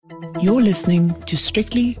You're listening to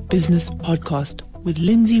Strictly Business Podcast with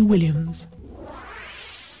Lindsay Williams.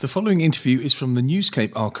 The following interview is from the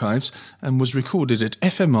Newscape archives and was recorded at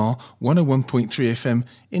FMR 101.3 FM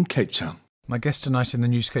in Cape Town. My guest tonight in the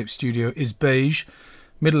Newscape studio is beige,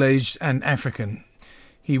 middle-aged and African.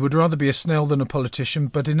 He would rather be a snail than a politician,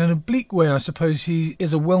 but in an oblique way, I suppose, he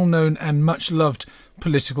is a well-known and much-loved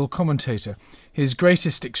political commentator. His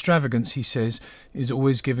greatest extravagance, he says, is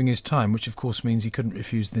always giving his time, which of course means he couldn't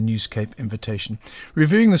refuse the Newscape invitation.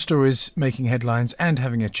 Reviewing the stories, making headlines and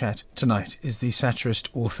having a chat tonight is the satirist,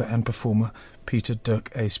 author and performer Peter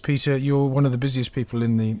Dirk Ace. Peter, you're one of the busiest people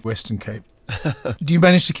in the Western Cape. Do you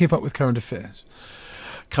manage to keep up with current affairs?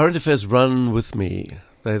 Current affairs run with me.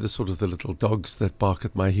 They're the sort of the little dogs that bark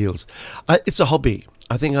at my heels. It's a hobby.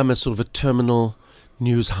 I think I'm a sort of a terminal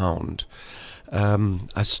news hound.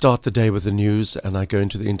 I start the day with the news and I go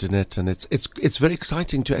into the internet, and it's very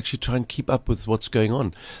exciting to actually try and keep up with what's going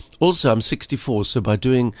on. Also, I'm 64, so by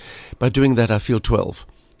doing that I feel 12,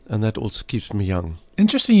 and that also keeps me young.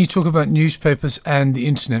 Interesting you talk about newspapers and the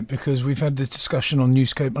internet, because we've had this discussion on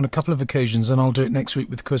Newscape on a couple of occasions, and I'll do it next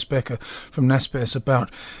week with Koos Becker from Naspers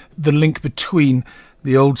about the link between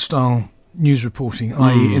the old-style news reporting,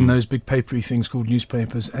 i.e. in those big papery things called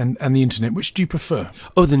newspapers, and the internet. Which do you prefer?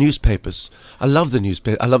 Oh, the newspapers. I love the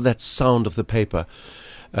newspaper. I love that sound of the paper.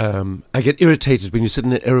 I get irritated when you sit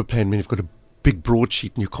in an aeroplane when you've got a big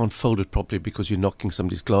broadsheet and you can't fold it properly because you're knocking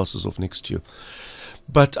somebody's glasses off next to you.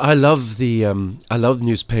 But I love I love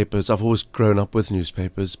newspapers. I've always grown up with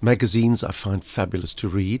newspapers. Magazines I find fabulous to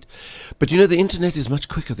read. But you know, the internet is much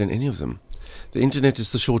quicker than any of them. The internet is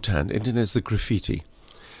the shorthand. The internet is the graffiti.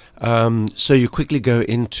 So you quickly go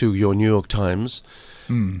into your New York Times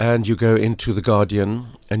and you go into The Guardian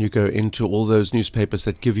and you go into all those newspapers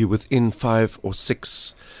that give you within 5 or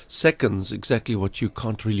 6 seconds exactly what you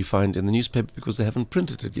can't really find in the newspaper because they haven't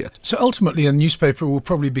printed it yet. So ultimately a newspaper will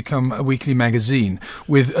probably become a weekly magazine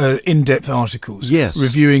with in-depth articles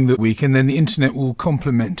reviewing the week, and then the internet will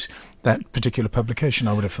complement that particular publication,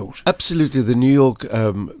 I would have thought. Absolutely. The New York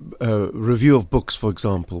Review of Books, for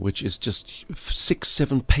example, which is just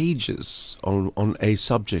 6-7 pages on a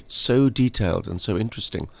subject, so detailed and so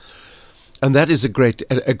interesting. And that is a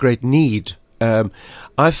great need.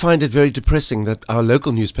 I find it very depressing that our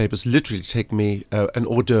local newspapers literally take me an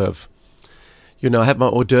hors d'oeuvre. You know, I have my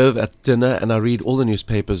hors d'oeuvre at dinner and I read all the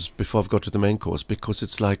newspapers before I've got to the main course, because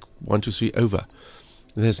it's like 1, 2, 3 over.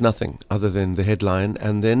 There's nothing other than the headline.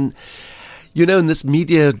 And then, you know, in this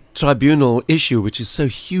media tribunal issue, which is so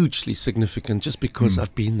hugely significant just because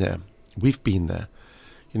I've been there, we've been there.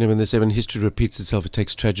 You know, when they say when history repeats itself, it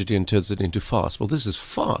takes tragedy and turns it into farce. Well, this is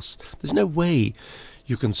farce. There's no way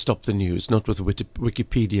you can stop the news, not with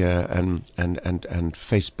Wikipedia and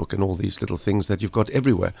Facebook and all these little things that you've got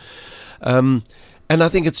everywhere. And I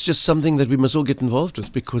think it's just something that we must all get involved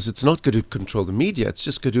with, because it's not going to control the media. It's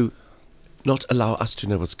just going to not allow us to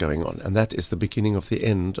know what's going on. And that is the beginning of the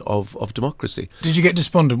end of democracy. Did you get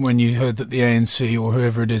despondent when you heard that the ANC or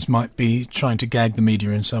whoever it is might be trying to gag the media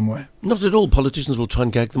in some way? Not at all. Politicians will try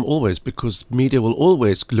and gag them always, because media will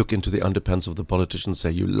always look into the underpants of the politician and say,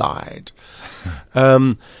 you lied.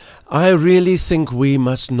 I really think we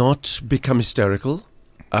must not become hysterical.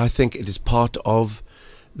 I think it is part of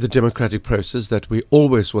the democratic process that we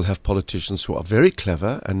always will have politicians who are very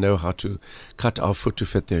clever and know how to cut our foot to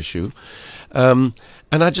fit their shoe. And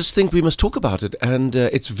I just think we must talk about it. And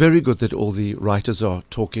it's very good that all the writers are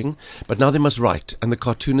talking, but now they must write, and the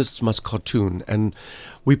cartoonists must cartoon, and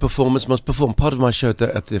we performers must perform. Part of my show at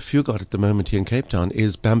the Fugard at the moment here in Cape Town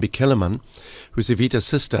is Bambi Kellerman, who's Evita's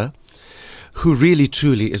sister, who really,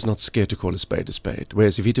 truly is not scared to call a spade a spade.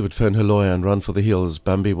 Whereas Evita would phone her lawyer and run for the hills,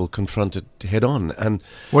 Bambi will confront it head on. And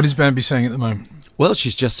what is Bambi saying at the moment? Well,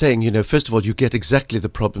 she's just saying, you know, first of all, you get exactly the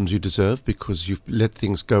problems you deserve because you've let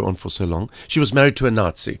things go on for so long. She was married to a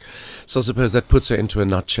Nazi, so I suppose that puts her into a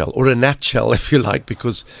nutshell, or a natshell, if you like,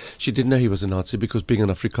 because she didn't know he was a Nazi, because being an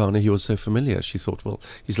Afrikaner, he was so familiar. She thought, well,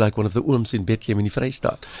 he's like one of the ooms in Bethlehem in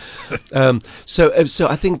Vrystaat. So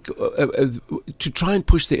I think to try and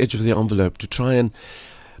push the edge of the envelope, to try and,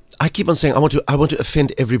 I keep on saying, I want to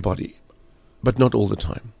offend everybody, but not all the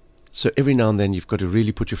time. So every now and then you've got to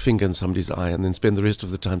really put your finger in somebody's eye and then spend the rest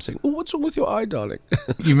of the time saying, oh, what's wrong with your eye, darling?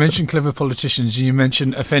 You mentioned clever politicians, and you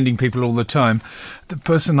mentioned offending people all the time. The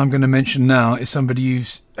person I'm going to mention now is somebody you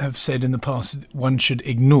have said in the past one should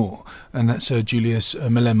ignore, and that's Julius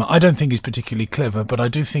Malema. I don't think he's particularly clever, but I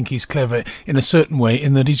do think he's clever in a certain way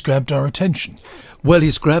in that he's grabbed our attention. Well,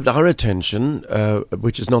 he's grabbed our attention,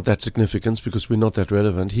 which is not that significant because we're not that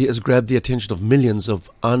relevant. He has grabbed the attention of millions of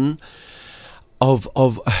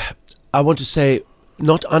I want to say,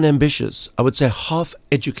 not unambitious, I would say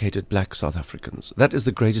half-educated black South Africans. That is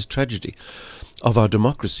the greatest tragedy of our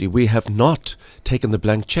democracy. We have not taken the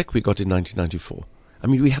blank check we got in 1994. I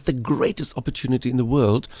mean, we had the greatest opportunity in the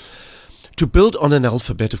world to build on an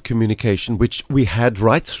alphabet of communication, which we had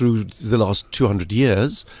right through the last 200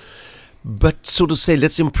 years, but sort of say,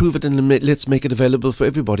 let's improve it and let's make it available for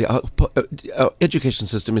everybody. Our education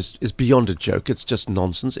system is beyond a joke. It's just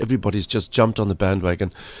nonsense. Everybody's just jumped on the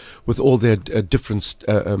bandwagon with all their different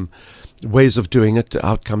ways of doing it,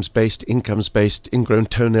 outcomes-based, incomes-based, ingrown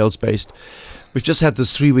toenails-based. We've just had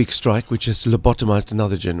this 3-week strike, which has lobotomized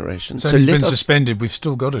another generation. So it's been suspended. We've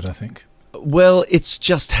still got it, I think. Well, it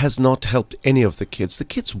just has not helped any of the kids. The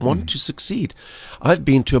kids want to succeed. I've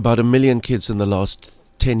been to about 1 million kids in the last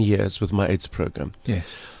 10 years with my AIDS program. Yes.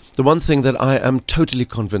 The one thing that I am totally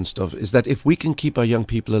convinced of is that if we can keep our young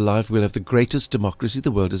people alive, we'll have the greatest democracy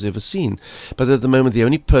the world has ever seen. But at the moment, the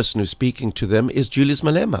only person who's speaking to them is Julius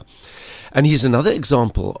Malema. And he's another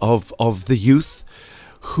example of the youth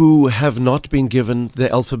who have not been given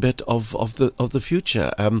the alphabet of the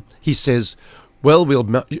future. He says, well, we'll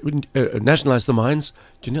nationalize the mines.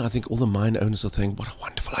 Do you know, I think all the mine owners are saying, what a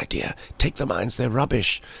wonderful idea. Take the mines, they're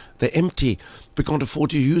rubbish. They're empty. We can't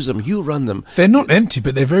afford to use them. You run them. They're not empty,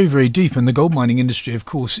 but they're very, very deep. And the gold mining industry, of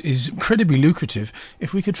course, is incredibly lucrative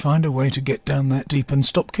if we could find a way to get down that deep and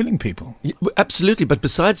stop killing people. Yeah, absolutely. But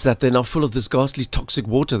besides that, they're now full of this ghastly toxic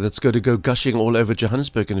water that's going to go gushing all over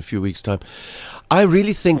Johannesburg in a few weeks' time. I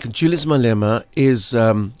really think Julius Malema is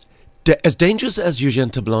as dangerous as Eugene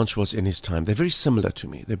Blanche was in his time. They're very similar to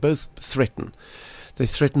me. They both threaten. They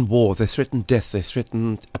threaten war. They threaten death. They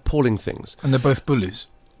threaten appalling things. And they're both bullies.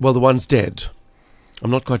 Well, the one's dead. I'm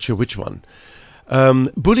not quite sure which one.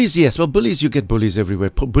 Bullies, yes. Well, bullies, you get bullies everywhere.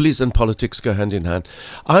 Bullies and politics go hand in hand.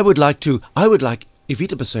 I would like Evita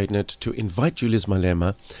Bezuidenhout to invite Julius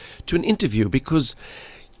Malema to an interview because,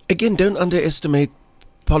 again, don't underestimate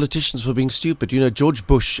politicians for being stupid. You know, George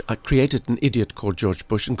Bush created an idiot called George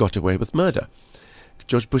Bush and got away with murder.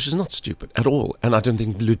 George Bush is not stupid at all. And I don't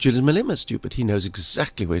think Julius Malema is stupid. He knows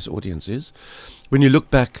exactly where his audience is. When you look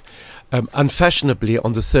back unfashionably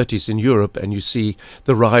on the 30s in Europe and you see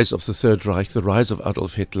the rise of the Third Reich, the rise of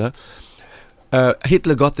Adolf Hitler,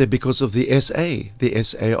 Hitler got there because of the SA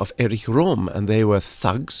of Erich Röhm. And they were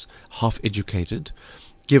thugs, half-educated,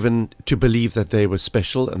 given to believe that they were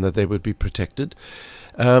special and that they would be protected.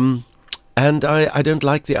 And I don't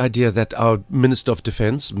like the idea that our Minister of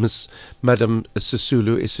Defense, Madam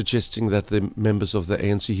Sisulu, is suggesting that the members of the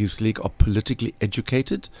ANC Youth League are politically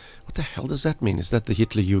educated. What the hell does that mean? Is that the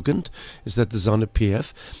Hitler Jugend? Is that the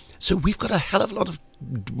ZANU-PF? So we've got a hell of a lot of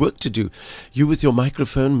work to do. You with your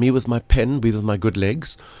microphone, me with my pen, we with my good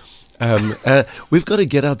legs. We've got to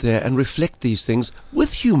get out there and reflect these things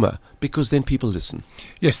with humor, because then people listen.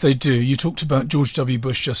 Yes, they do. You talked about George W.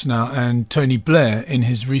 Bush just now and Tony Blair in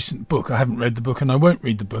his recent book. I haven't read the book and I won't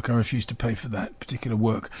read the book. I refuse to pay for that particular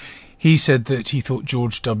work. He said that he thought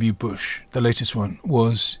George W. Bush, the latest one,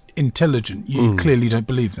 was intelligent. You clearly don't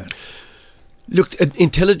believe that. Look,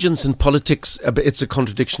 intelligence and politics, it's a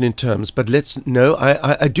contradiction in terms, but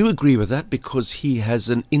I do agree with that because he has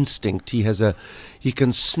an instinct. He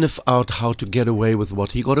can sniff out how to get away with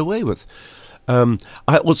what he got away with.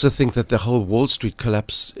 I also think that the whole Wall Street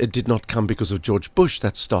collapse, it did not come because of George Bush.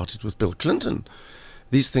 That started with Bill Clinton.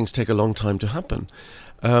 These things take a long time to happen.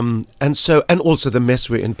 And also the mess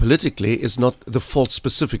we're in politically is not the fault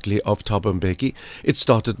specifically of Thabo Mbeki. It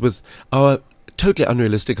started with our totally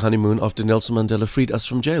unrealistic honeymoon after Nelson Mandela freed us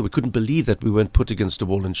from jail. We couldn't believe that we weren't put against a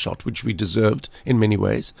wall and shot, which we deserved in many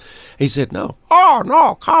ways. He said, no. Oh,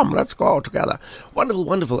 no, come, let's go together. Wonderful,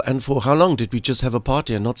 wonderful. And for how long did we just have a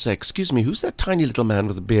party and not say, excuse me, who's that tiny little man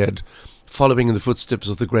with a beard following in the footsteps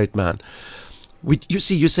of the great man? You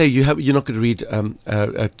say you're not going to read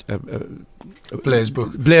Blair's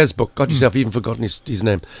book. Blair's book. God, yourself, even forgotten his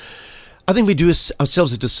name. I think we do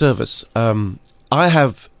ourselves a disservice. I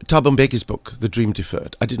have Thabo Mbeki's book, The Dream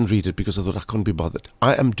Deferred. I didn't read it because I thought I couldn't be bothered.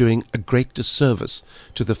 I am doing a great disservice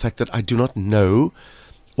to the fact that I do not know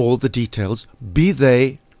all the details, be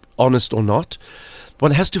they honest or not.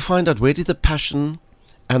 One has to find out where did the passion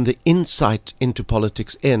and the insight into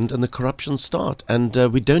politics end and the corruption start. And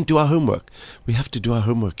we don't do our homework. We have to do our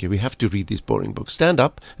homework here. We have to read these boring books. Stand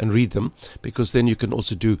up and read them, because then you can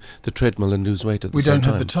also do the treadmill and lose weight at the same time. We don't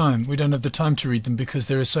have the time. We don't have the time to read them because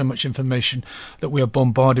there is so much information that we are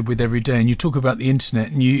bombarded with every day. And you talk about the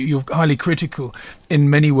internet, and you're highly critical in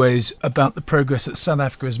many ways about the progress that South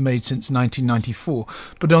Africa has made since 1994.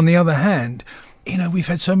 But on the other hand, we've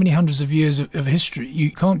had so many hundreds of years of history.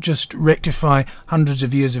 You can't just rectify hundreds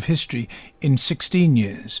of years of history in 16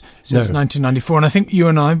 years since 1994. And I think you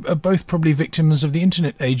and I are both probably victims of the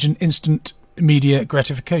internet age and instant media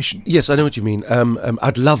gratification. Yes, I know what you mean.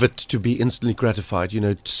 I'd love it to be instantly gratified.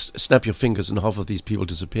 Snap your fingers and half of these people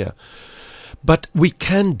disappear. But we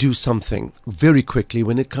can do something very quickly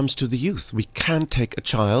when it comes to the youth. We can take a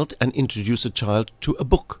child and introduce a child to a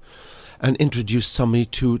book, and introduce somebody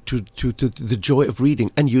to the joy of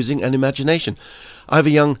reading and using an imagination. I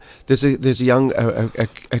have there's a young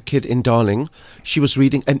kid in Darling. She was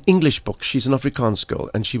reading an English book. She's an Afrikaans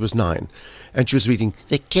girl, and she was 9, and she was reading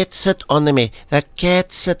 "The Cat Sat on the Mat." The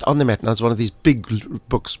cat sat on the mat. Now it's one of these big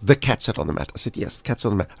books. The cat sat on the mat. I said, yes, the cat's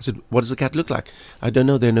on the mat. I said, what does the cat look like? I don't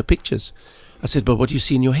know. There are no pictures. I said, but what do you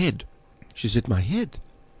see in your head? She said, my head.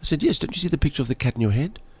 I said, yes. Don't you see the picture of the cat in your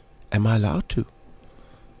head? Am I allowed to?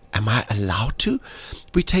 Am I allowed to?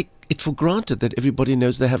 We take it for granted that everybody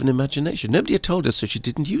knows they have an imagination. Nobody had told us, so she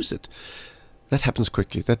didn't use it. That happens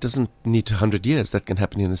quickly. That doesn't need 100 years. That can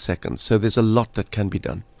happen in a second. So there's a lot that can be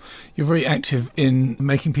done. You're very active in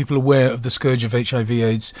making people aware of the scourge of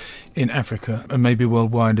HIV/AIDS in Africa and maybe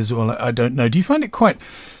worldwide as well. I don't know. Do you find it quite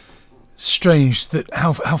strange that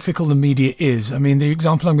how fickle the media is? I mean, the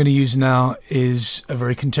example I'm going to use now is a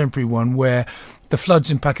very contemporary one where the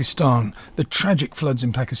floods in Pakistan, the tragic floods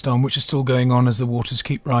in Pakistan, which are still going on as the waters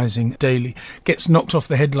keep rising daily, gets knocked off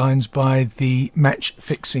the headlines by the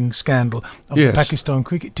match-fixing scandal of the Pakistan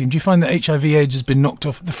cricket team. Do you find that HIV/AIDS has been knocked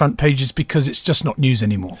off the front pages because it's just not news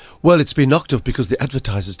anymore? Well, it's been knocked off because the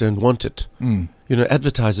advertisers don't want it.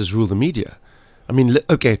 Advertisers rule the media. I mean,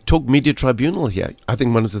 okay, talk Media Tribunal here. I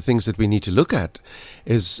think one of the things that we need to look at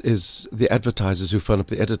is the advertisers who phone up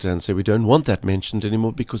the editor and say we don't want that mentioned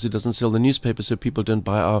anymore because it doesn't sell the newspaper, so people don't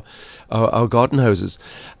buy our garden hoses.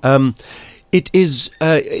 It is,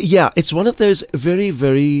 it's one of those very,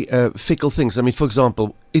 very fickle things. I mean, for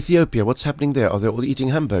example, Ethiopia, what's happening there? Are they all eating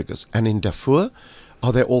hamburgers? And in Darfur,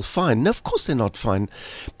 are they all fine? No, of course they're not fine.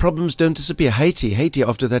 Problems don't disappear. Haiti,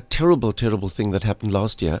 after that terrible, terrible thing that happened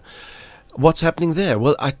last year, what's happening there?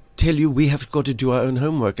 Well, I tell you, we have got to do our own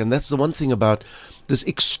homework. And that's the one thing about this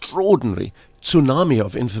extraordinary tsunami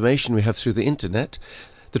of information we have through the internet.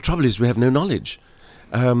 The trouble is we have no knowledge.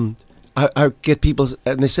 I get people,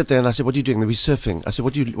 and they sit there and I say, what are you doing? They'll be surfing. I say,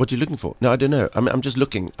 what are you looking for? No, I don't know. I'm just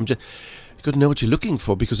looking. You've got to know what you're looking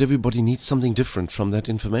for because everybody needs something different from that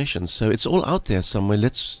information. So it's all out there somewhere.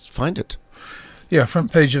 Let's find it. Yeah,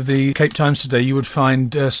 front page of the Cape Times today, you would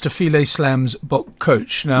find Stafile Slam's Bok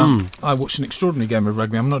coach. Now, I watched an extraordinary game of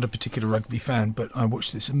rugby. I'm not a particular rugby fan, but I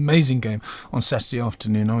watched this amazing game on Saturday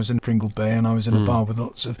afternoon. I was in Pringle Bay and I was in a bar with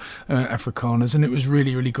lots of Afrikaners, and it was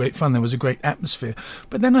really, really great fun. There was a great atmosphere.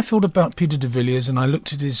 But then I thought about Peter de Villiers, and I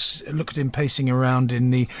looked at him pacing around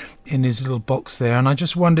in his little box there, and I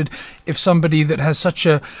just wondered if somebody that has such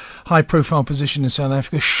a high-profile position in South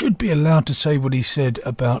Africa should be allowed to say what he said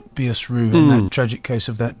about Bias Roo and that tragic case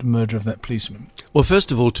of that murder of that policeman. Well,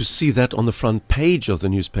 first of all, to see that on the front page of the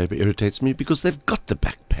newspaper irritates me because they've got the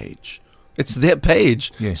back page. It's their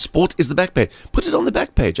page. Yes. Sport is the back page. Put it on the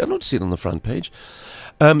back page. I don't want to see it on the front page.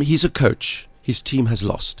 He's a coach. His team has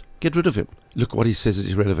lost. Get rid of him. Look, what he says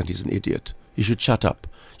is irrelevant. He's an idiot. He should shut up.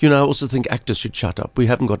 I also think actors should shut up. We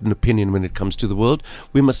haven't got an opinion when it comes to the world.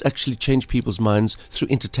 We must actually change people's minds through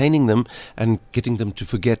entertaining them and getting them to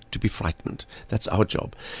forget to be frightened. That's our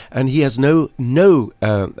job. And he has no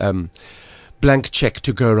blank check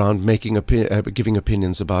to go around giving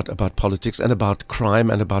opinions about politics and about crime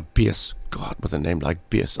and about Bias. God, with a name like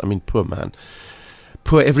Bias. I mean, poor man.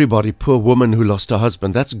 Poor everybody, poor woman who lost her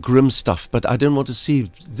husband. That's grim stuff. But I don't want to see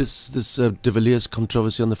this de Villiers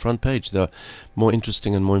controversy on the front page. There are more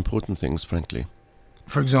interesting and more important things, frankly.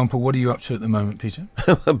 For example, what are you up to at the moment, Peter?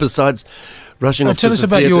 Besides rushing off to tell us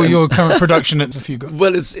about your current production at the Fuga.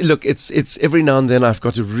 Well, it's every now and then I've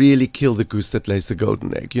got to really kill the goose that lays the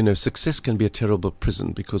golden egg. Success can be a terrible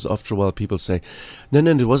prison because after a while people say, no,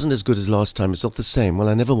 it wasn't as good as last time. It's not the same. Well,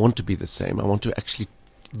 I never want to be the same. I want to actually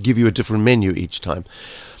give you a different menu each time.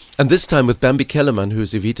 And this time with Bambi Kellerman, who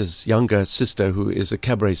is Evita's younger sister, who is a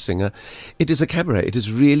cabaret singer, it is a cabaret. It is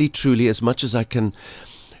really, truly, as much as I can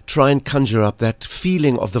try and conjure up that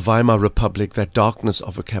feeling of the Weimar Republic, that darkness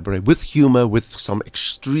of a cabaret, with humor, with some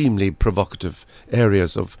extremely provocative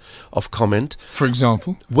areas of comment. For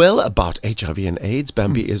example? Well, about HIV and AIDS.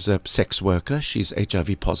 Bambi is a sex worker. She's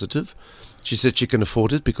HIV positive. She said she can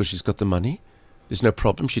afford it because she's got the money. There's no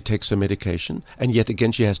problem. She takes her medication. And yet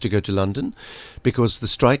again, she has to go to London because the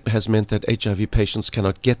strike has meant that HIV patients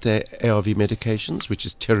cannot get their ARV medications, which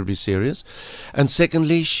is terribly serious. And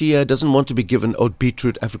secondly, she doesn't want to be given old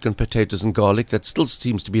beetroot, African potatoes and garlic. That still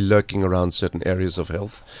seems to be lurking around certain areas of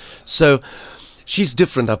health. So she's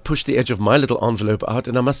different. I've pushed the edge of my little envelope out,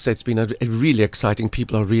 and I must say it's been a really exciting.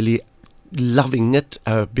 People are really loving it,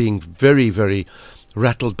 being very, very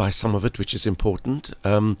rattled by some of it, which is important.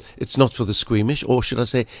 It's not for the squeamish, or should I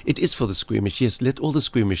say, it is for the squeamish. Yes, let all the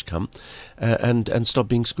squeamish come and stop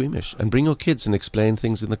being squeamish, and bring your kids and explain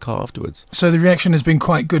things in the car afterwards. So the reaction has been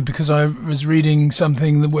quite good, because I was reading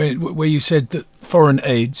something where you said that foreign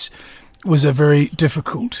AIDS was a very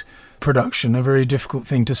difficult production, a very difficult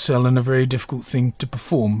thing to sell and a very difficult thing to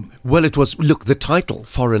perform. Well, it was, look, the title,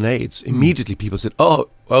 Foreign AIDS, immediately people said, oh,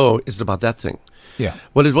 is it about that thing? Yeah.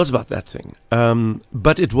 Well, it was about that thing.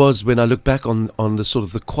 But it was, when I look back on the sort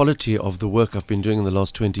of the quality of the work I've been doing in the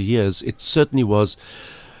last 20 years, it certainly was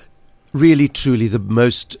really, truly the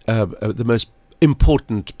most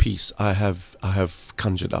important piece I have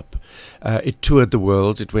conjured up. It toured the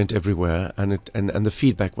world, it went everywhere, and the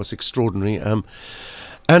feedback was extraordinary.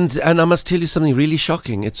 And I must tell you something really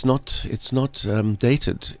shocking. It's not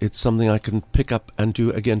dated. It's something I can pick up and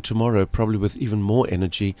do again tomorrow, probably with even more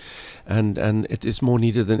energy, and it is more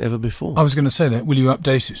needed than ever before. I was going to say that. Will you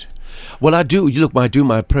update it? Well, I do. You look, I do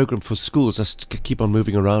my program for schools. I keep on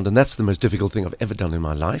moving around, and that's the most difficult thing I've ever done in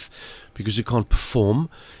my life, because you can't perform.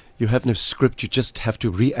 You have no script. You just have to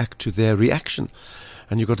react to their reaction.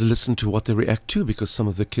 And you've got to listen to what they react to, because some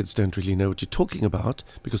of the kids don't really know what you're talking about,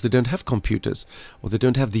 because they don't have computers, or they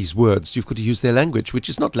don't have these words. You've got to use their language, which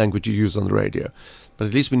is not language you use on the radio. But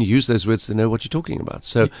at least when you use those words, they know what you're talking about.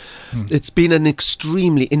 So it's been an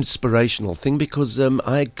extremely inspirational thing, because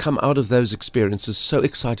I come out of those experiences so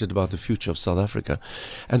excited about the future of South Africa,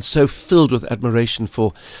 and so filled with admiration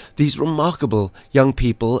for these remarkable young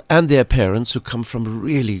people and their parents who come from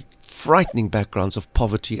really frightening backgrounds of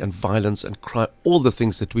poverty and violence and crime, all the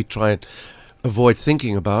things that we try and avoid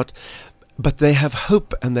thinking about. But they have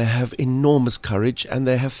hope, and they have enormous courage, and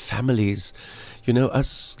they have families. You know,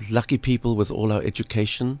 us lucky people with all our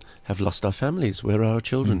education have lost our families. Where are our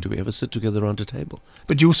children? Do we ever sit together around a table?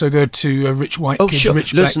 But you also go to rich white kids, sure.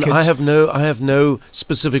 rich Listen, black kids. I have no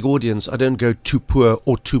specific audience. I don't go too poor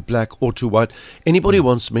or too black or too white. Anybody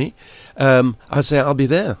wants me, I say I'll be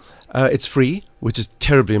there. It's free, which is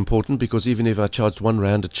terribly important, because even if I charged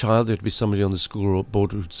R1 a child, there'd be somebody on the school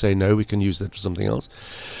board who'd say, no, we can use that for something else.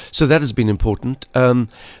 So that has been important.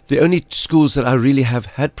 The only schools that I really have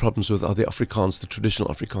had problems with are the Afrikaans, the traditional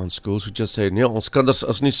Afrikaans schools, who just say, nee, ons kinders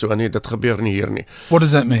is nie so nie, dit gebeur nie hier nie. What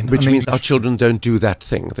does that mean? Which means our children don't do that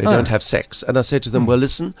thing. They don't have sex. And I say to them, well,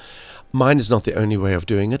 listen, mine is not the only way of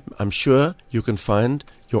doing it. I'm sure you can find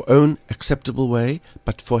your own acceptable way,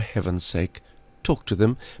 but for heaven's sake, talk to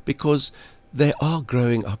them, because they are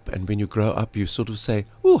growing up, and when you grow up, you sort of say,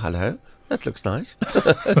 oh, hello, that looks nice.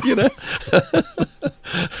 You know?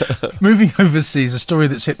 Moving overseas, a story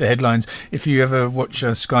that's hit the headlines. If you ever watch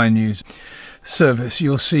Sky News service,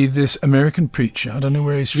 you'll see this American preacher. I don't know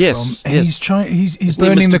where he's from. Yes. He's His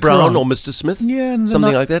burning name Mr. the Brown Quran. or Mr. Smith? Yeah,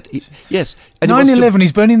 something like that. Yes. And he wants 9/11,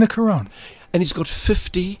 he's burning the Quran. And he's got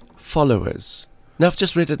 50 followers. Now, I've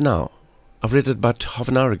just read it now. I've read it about half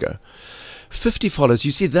an hour ago. 50 followers.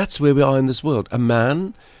 You see, that's where we are in this world. A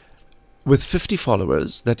man with 50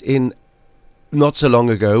 followers that in not so long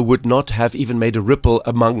ago would not have even made a ripple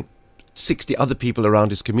among 60 other people around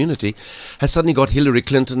his community has suddenly got Hillary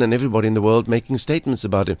Clinton and everybody in the world making statements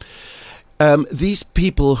about him. These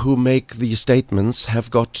people who make these statements have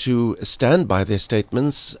got to stand by their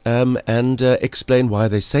statements and explain why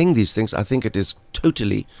they're saying these things. I think it is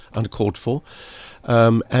totally uncalled for.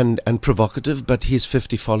 And provocative, but his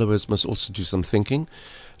 50 followers must also do some thinking.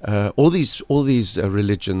 All these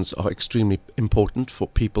religions are extremely important for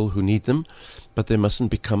people who need them, but they mustn't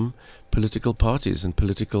become political parties and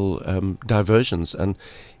political diversions. And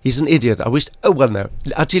he's an idiot. I wish. Oh well, no.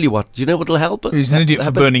 I tell you what. Do you know what'll help? He's an idiot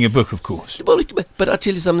for burning a book, of course. Well, but I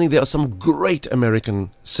tell you something. There are some great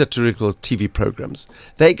American satirical TV programs.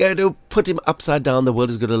 They're going to put him upside down. The world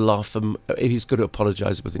is going to laugh him. He's going to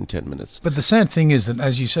apologize within 10 minutes. But the sad thing is that,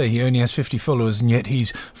 as you say, he only has 50 followers, and yet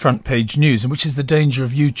he's front page news, and which is the danger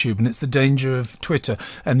of YouTube, and it's the danger of Twitter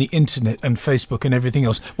and the internet and Facebook and everything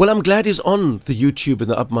else. Well, I'm glad he's on the YouTube and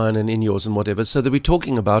the Up Mine and In Yours and whatever, so that we're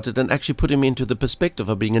talking about it and actually put him into the perspective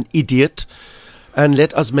of being an idiot, and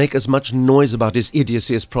let us make as much noise about his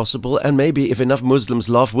idiocy as possible. And maybe if enough Muslims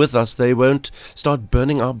laugh with us, they won't start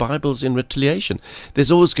burning our Bibles in retaliation.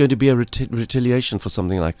 There's always going to be a retaliation for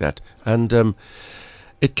something like that. And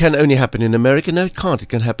It can only happen in America. No, it can't. It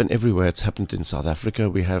can happen everywhere. It's happened in South Africa.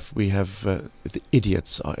 We have the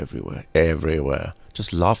idiots are everywhere.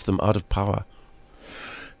 Just laugh them out of power.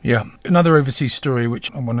 Yeah. Another overseas story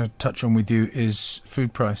which I want to touch on with you is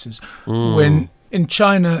food prices. When in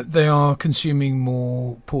China they are consuming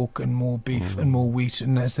more pork and more beef and more wheat,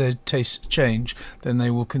 and as their tastes change, then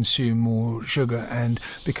they will consume more sugar and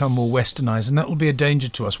become more westernized, and that will be a danger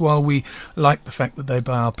to us. While we like the fact that they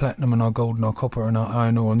buy our platinum and our gold and our copper and our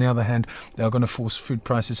iron ore, on the other hand, they are going to force food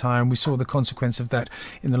prices higher, and we saw the consequence of that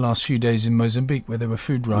in the last few days in Mozambique, where there were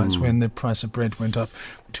food riots when the price of bread went up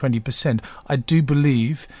 20%. I do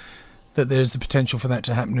believe that there's the potential for that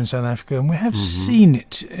to happen in South Africa, and we have seen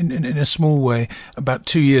it in a small way about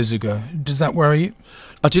 2 years ago. Does that worry you?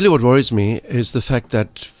 I'll tell you what worries me is the fact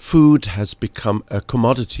that food has become a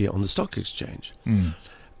commodity on the stock exchange.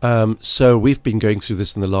 So we've been going through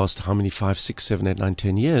this in the last, 5, 6, 7, 8, 9,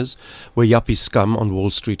 10 years, where yuppie scum on Wall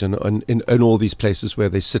Street and all these places where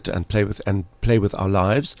they sit and play with our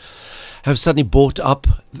lives have suddenly bought up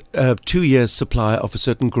 2 years' supply of a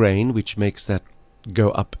certain grain, which makes that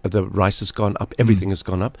go up. The rice has gone up, everything has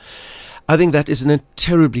gone up. I think that is a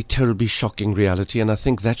terribly, terribly shocking reality, and I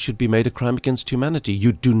think that should be made a crime against humanity.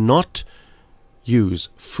 You do not use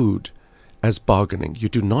food as bargaining. You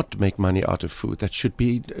do not make money out of food. That should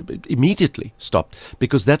be immediately stopped,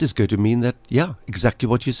 because that is going to mean that, exactly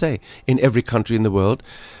what you say. In every country in the world,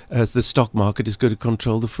 the stock market is going to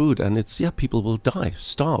control the food, and people will die,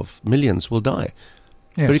 starve, millions will die.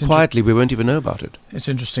 Yeah, very quietly, we won't even know about it. It's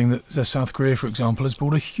interesting that South Korea, for example, has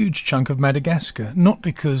bought a huge chunk of Madagascar, not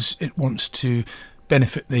because it wants to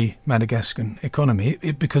benefit the Madagascan economy,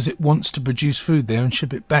 because it wants to produce food there and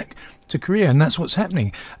ship it back to Korea, and that's what's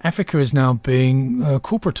happening. Africa is now being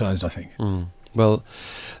corporatized, I think. Well,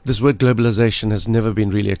 this word globalization has never been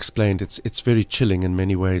really explained. It's very chilling in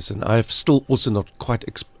many ways, and I've still also not quite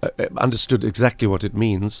understood exactly what it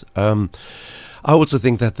means. I also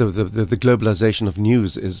think that the globalization of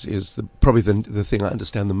news is probably the thing I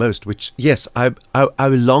understand the most, which, yes, I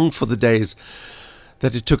long for the days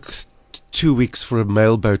that it took 2 weeks for a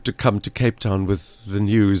mailboat to come to Cape Town with the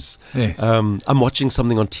news. Yes. I'm watching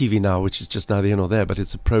something on TV now, which is just neither here nor there, but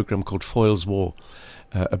it's a program called Foyle's War,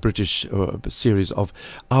 a British series of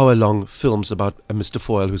hour-long films about Mr.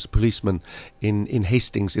 Foyle, who's a policeman in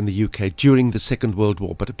Hastings in the UK during the Second World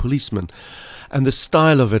War, but a policeman. And the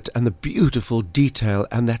style of it and the beautiful detail,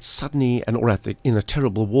 and that suddenly, in a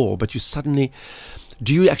terrible war, but you suddenly,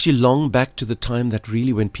 do you actually long back to the time that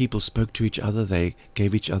really when people spoke to each other, they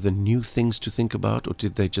gave each other new things to think about, or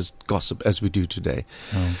did they just gossip as we do today?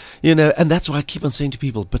 And that's why I keep on saying to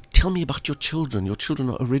people, but tell me about your children. Your children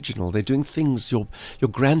are original. They're doing things, your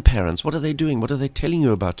grandparents, what are they doing? What are they telling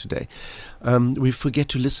you about today? We forget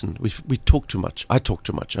to listen. We talk too much. I talk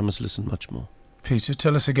too much. I must listen much more. Peter,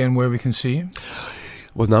 tell us again where we can see you.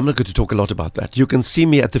 Well, now I'm not going to talk a lot about that. You can see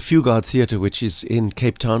me at the Fugard Theatre, which is in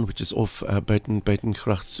Cape Town, which is off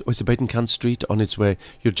Buitenkant Street on its way.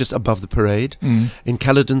 You're just above the parade. In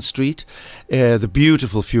Caledon Street, the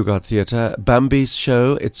beautiful Fugard Theatre. Bambi's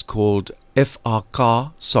show, it's called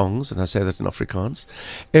FRK Songs, and I say that in Afrikaans.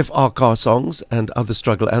 FRK Songs and Other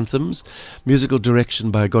Struggle Anthems. Musical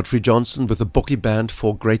direction by Godfrey Johnson with a Bokkie Band,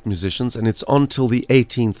 4 great musicians. And it's on till the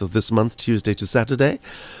 18th of this month, Tuesday to Saturday.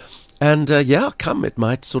 And come. It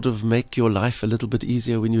might sort of make your life a little bit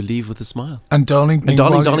easier when you leave with a smile. And Darling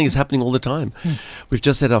is happening all the time. We've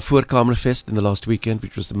just had our Voorkamerfest in the last weekend,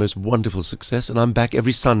 which was the most wonderful success. And I'm back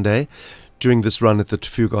every Sunday during this run at the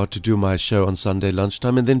Fugard to do my show on Sunday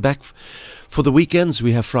lunchtime. And then back for the weekends.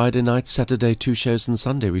 We have Friday night, Saturday, 2 shows, and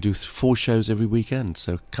Sunday. We do 4 shows every weekend.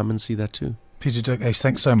 So come and see that too. Peter Dirk-Ace,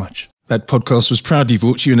 thanks so much. That podcast was proudly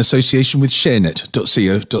brought to you in association with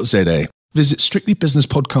sharenet.co.za. Visit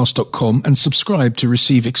strictlybusinesspodcast.com and subscribe to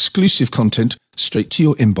receive exclusive content straight to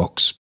your inbox.